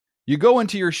You go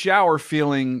into your shower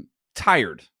feeling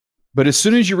tired, but as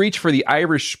soon as you reach for the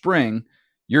Irish Spring,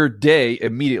 your day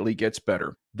immediately gets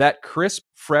better. That crisp,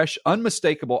 fresh,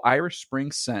 unmistakable Irish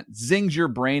Spring scent zings your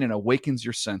brain and awakens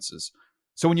your senses.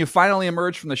 So when you finally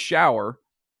emerge from the shower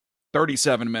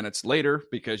 37 minutes later,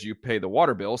 because you pay the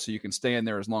water bill so you can stay in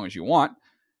there as long as you want,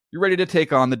 you're ready to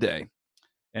take on the day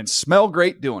and smell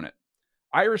great doing it.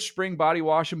 Irish Spring Body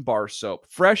Wash and Bar Soap.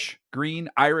 Fresh, green,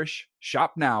 Irish.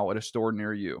 Shop now at a store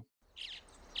near you.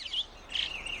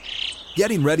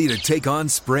 Getting ready to take on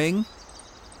spring?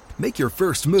 Make your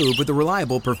first move with the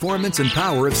reliable performance and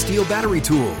power of Steel battery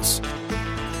tools.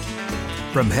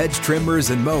 From hedge trimmers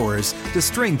and mowers to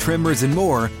string trimmers and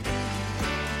more,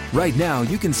 right now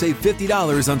you can save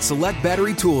 $50 on select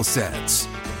battery tool sets.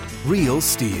 Real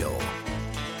Steel.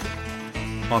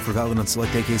 Offer valid on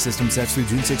select AK system sets through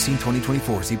June 16,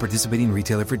 2024. See participating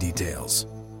retailer for details.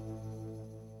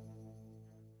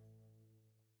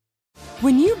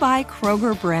 When you buy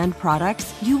Kroger brand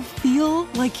products, you feel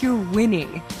like you're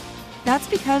winning. That's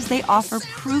because they offer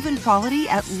proven quality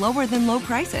at lower than low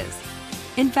prices.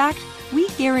 In fact, we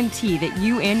guarantee that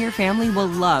you and your family will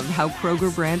love how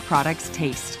Kroger brand products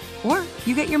taste, or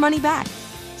you get your money back.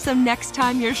 So next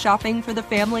time you're shopping for the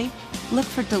family, look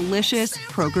for delicious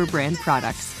Kroger brand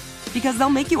products, because they'll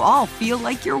make you all feel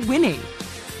like you're winning.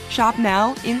 Shop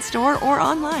now, in-store, or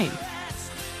online.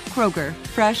 Kroger,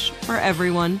 fresh for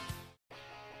everyone.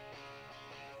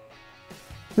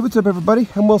 Hey, what's up, everybody?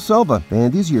 I'm Will Selva,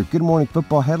 and these are your Good Morning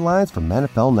Football headlines from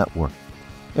NFL Network.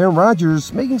 Aaron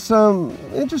Rodgers making some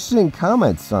interesting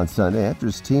comments on Sunday after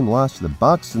his team lost to the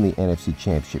Bucs in the NFC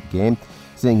Championship game,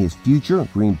 saying his future in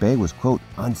Green Bay was, quote,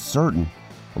 uncertain.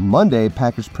 On Monday,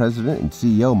 Packers president and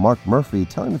CEO Mark Murphy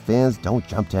telling the fans don't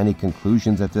jump to any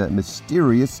conclusions after that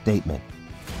mysterious statement.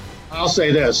 I'll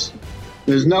say this.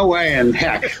 There's no way in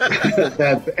heck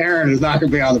that Aaron is not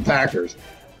going to be on the Packers.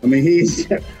 I mean, he is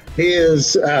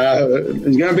he's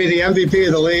going to be the MVP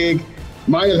of the league.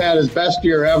 Might have had his best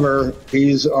year ever.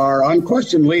 He's our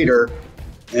unquestioned leader.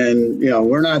 And,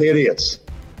 we're not idiots.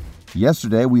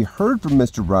 Yesterday, we heard from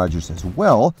Mr. Rodgers as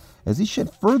well as he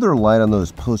shed further light on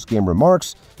those post-game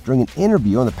remarks during an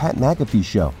interview on the Pat McAfee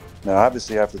Show. Now,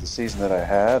 obviously, after the season that I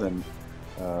had and,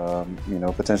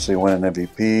 potentially win an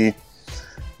MVP,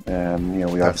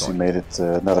 and, we obviously made it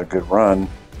another good run,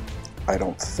 I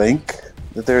don't think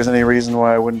that there's any reason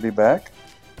why I wouldn't be back.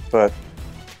 But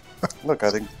look,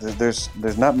 I think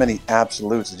there's not many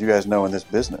absolutes, as you guys know, in this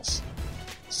business.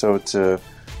 So to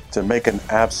make an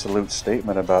absolute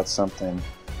statement about something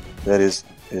that is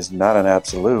not an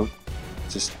absolute,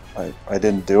 just I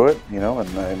didn't do it,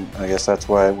 and I guess that's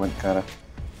why I went kind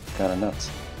of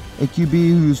nuts. A QB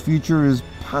whose future is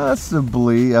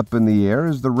possibly up in the air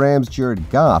is the Rams' Jared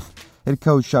Goff. Head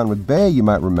coach Sean McVay, you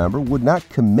might remember, would not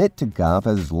commit to Goff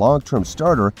as his long-term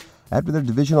starter after their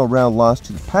divisional round loss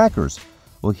to the Packers.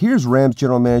 Well, here's Rams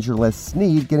general manager Les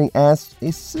Snead getting asked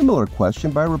a similar question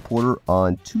by a reporter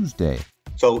on Tuesday.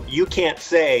 So you can't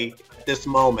say at this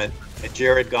moment that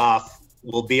Jared Goff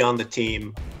will be on the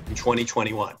team in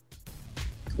 2021.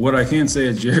 What I can say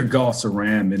is Jared Goff's a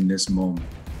Ram in this moment.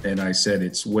 And I said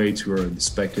it's way too early to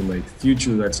speculate the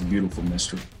future. That's a beautiful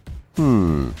mystery.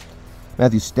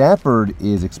 Matthew Stafford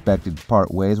is expected to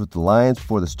part ways with the Lions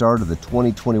before the start of the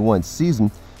 2021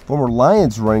 season. Former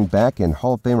Lions running back and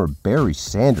Hall of Famer Barry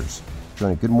Sanders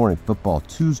joined Good Morning Football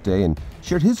Tuesday and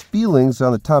shared his feelings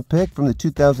on the top pick from the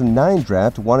 2009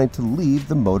 draft, wanting to leave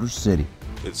the Motor City.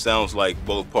 It sounds like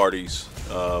both parties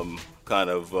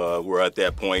were at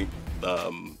that point.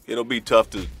 It'll be tough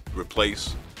to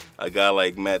replace a guy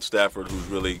like Matt Stafford, who's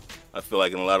really, I feel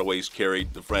like in a lot of ways,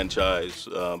 carried the franchise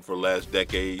for the last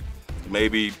decade.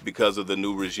 Maybe because of the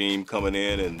new regime coming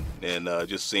in and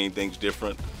just seeing things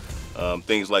different.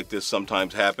 Things like this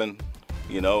sometimes happen,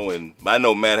 and I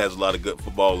know Matt has a lot of good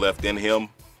football left in him.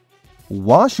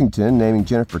 Washington naming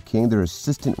Jennifer King their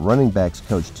assistant running backs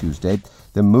coach Tuesday.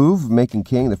 The move making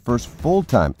King the first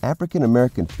full-time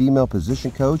African-American female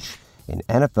position coach in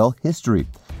NFL history.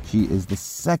 She is the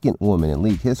second woman in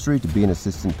league history to be an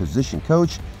assistant position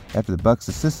coach after the Bucs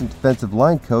assistant defensive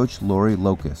line coach Lori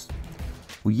Locust.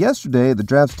 Well, yesterday, the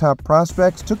draft's top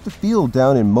prospects took the field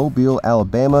down in Mobile,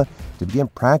 Alabama to begin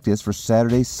practice for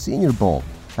Saturday's Senior Bowl.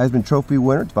 Heisman Trophy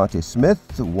winner Devontae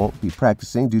Smith won't be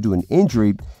practicing due to an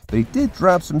injury, but he did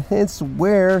drop some hints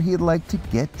where he'd like to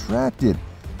get drafted.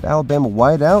 The Alabama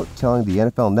wideout telling the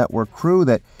NFL Network crew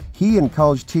that he and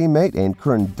college teammate and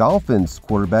current Dolphins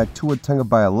quarterback Tua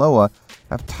Tagovailoa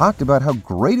have talked about how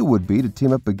great it would be to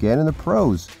team up again in the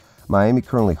pros. Miami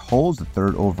currently holds the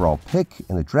third overall pick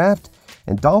in the draft,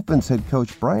 and Dolphins head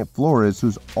coach Brian Flores,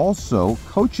 who's also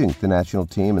coaching the national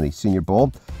team in the Senior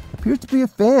Bowl, appears to be a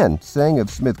fan, saying of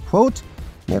Smith, quote,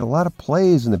 "He had a lot of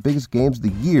plays in the biggest games of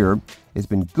the year. It's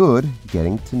been good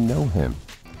getting to know him."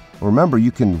 Remember,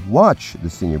 you can watch the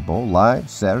Senior Bowl live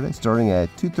Saturday starting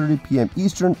at 2:30 p.m.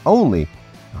 Eastern only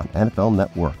on NFL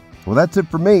Network. Well, that's it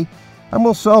for me. I'm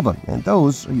Will Sullivan, and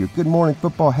those are your Good Morning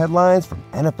Football headlines from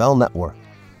NFL Network.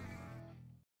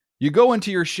 You go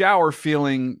into your shower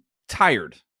feeling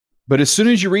tired, but as soon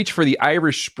as you reach for the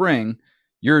Irish Spring,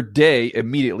 your day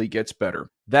immediately gets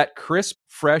better. That crisp,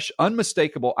 fresh,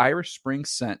 unmistakable Irish Spring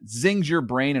scent zings your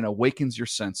brain and awakens your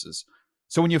senses.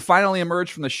 So when you finally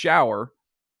emerge from the shower,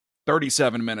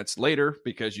 37 minutes later,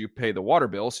 because you pay the water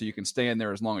bill so you can stay in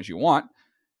there as long as you want,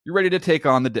 you're ready to take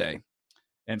on the day.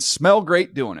 And smell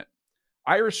great doing it.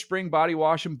 Irish Spring Body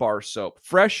Wash and Bar Soap.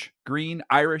 Fresh, green,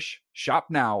 Irish. Shop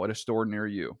now at a store near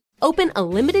you. Open a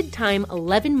limited-time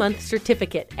 11-month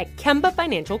certificate at Kemba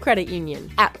Financial Credit Union.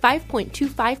 At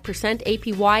 5.25%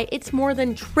 APY, it's more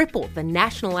than triple the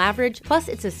national average, plus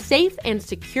it's a safe and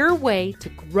secure way to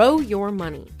grow your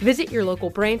money. Visit your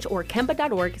local branch or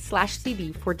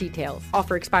kemba.org/cb for details.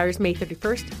 Offer expires May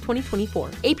 31st, 2024.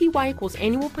 APY equals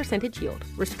annual percentage yield.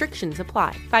 Restrictions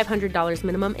apply. $500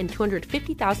 minimum and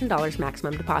 $250,000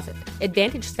 maximum deposit.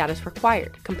 Advantage status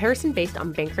required. Comparison based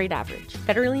on bank rate average.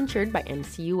 Federally insured by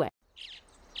NCUA.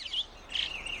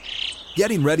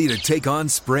 Getting ready to take on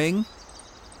spring?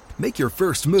 Make your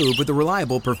first move with the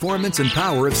reliable performance and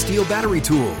power of Steel battery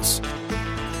tools.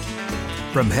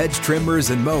 From hedge trimmers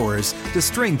and mowers to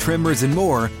string trimmers and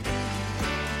more,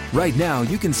 right now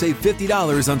you can save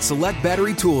 $50 on select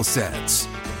battery tool sets.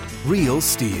 Real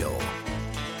Steel.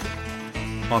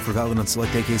 Offer valid on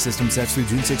select AK system sets through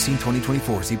June 16,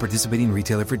 2024. See participating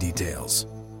retailer for details.